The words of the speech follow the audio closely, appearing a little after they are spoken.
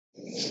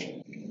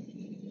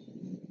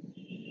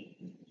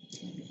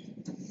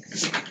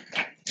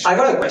I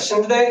got a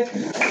question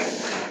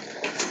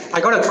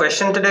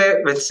today.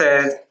 Which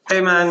says,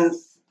 "Hey man,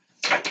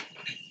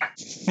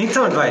 need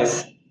some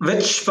advice.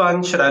 Which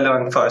one should I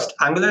learn first,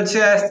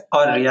 AngularJS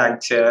or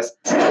React.js?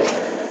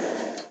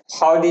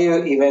 How do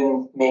you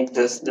even make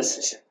this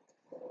decision?"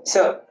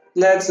 So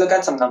let's look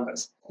at some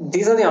numbers.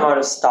 These are the amount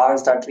of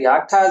stars that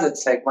React has.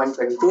 It's like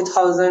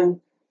 122,000.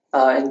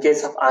 In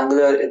case of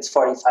Angular, it's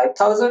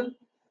 45,000.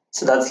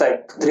 So that's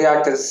like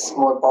React is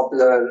more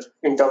popular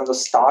in terms of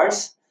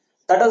stars.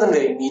 That doesn't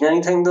really mean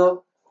anything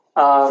though.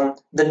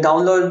 The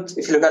download,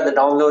 if you look at the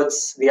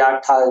downloads,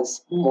 React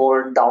has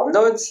more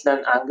downloads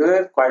than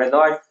Angular, quite a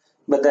lot.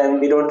 But then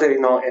we don't really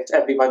know if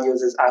everyone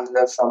uses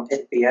Angular from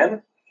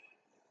npm.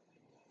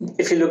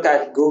 If you look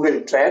at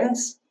Google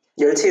Trends,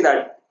 you'll see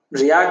that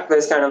React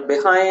was kind of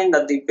behind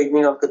at the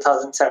beginning of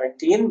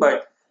 2017,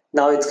 but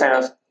now it's kind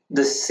of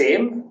the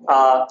same.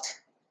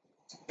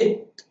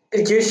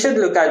 You should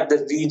look at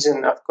the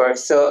region, of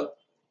course. So,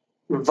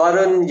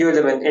 Varun, you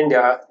live in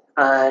India,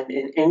 and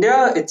in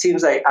India, it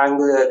seems like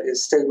Angular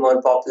is still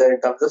more popular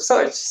in terms of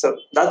search. So,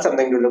 that's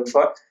something to look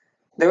for.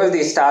 There was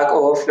the Stack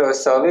Overflow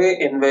survey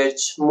in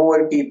which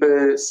more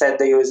people said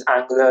they use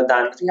Angular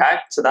than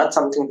React. So, that's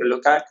something to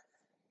look at.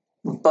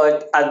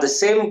 But at the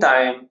same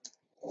time,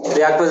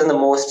 React was in the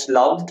most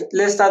loved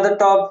list at the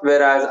top,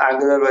 whereas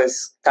Angular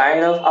was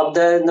kind of up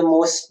there in the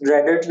most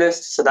dreaded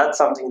list. So that's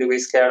something to be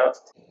scared of.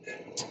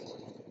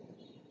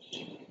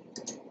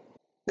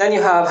 Then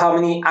you have how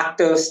many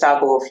active Stack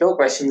Overflow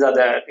questions are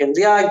there. In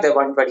React, there are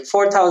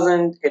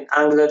 124,000. In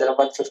Angular, there are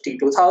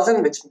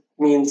 152,000, which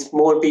means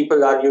more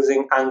people are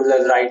using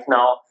Angular right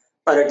now,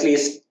 or at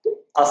least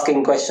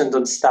asking questions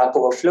on Stack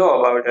Overflow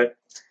about it.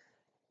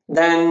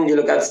 Then you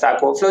look at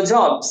Stack Overflow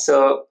jobs.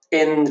 So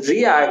in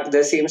React,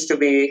 there seems to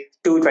be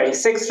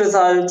 226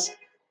 results.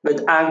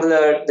 With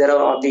Angular, there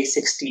are only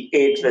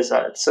 68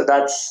 results. So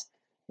that's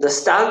the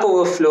Stack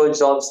Overflow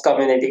jobs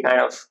community kind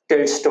of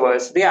tilts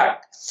towards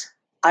React.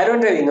 I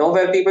don't really know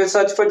where people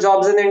search for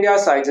jobs in India,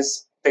 so I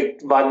just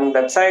picked one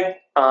website.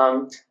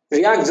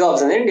 React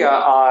jobs in India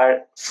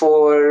are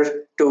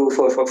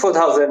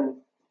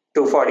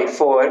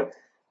 4,244,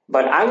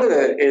 but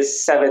Angular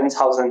is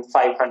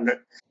 7,500.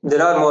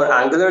 There are more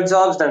Angular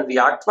jobs than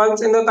React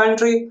ones in the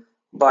country,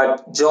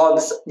 but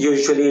jobs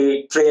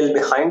usually trail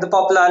behind the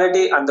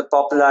popularity, and the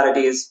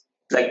popularity is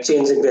like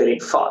changing very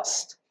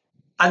fast.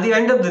 At the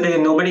end of the day,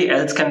 nobody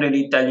else can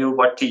really tell you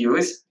what to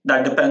use.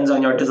 That depends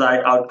on your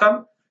desired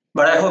outcome.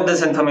 But I hope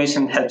this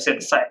information helps you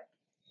decide.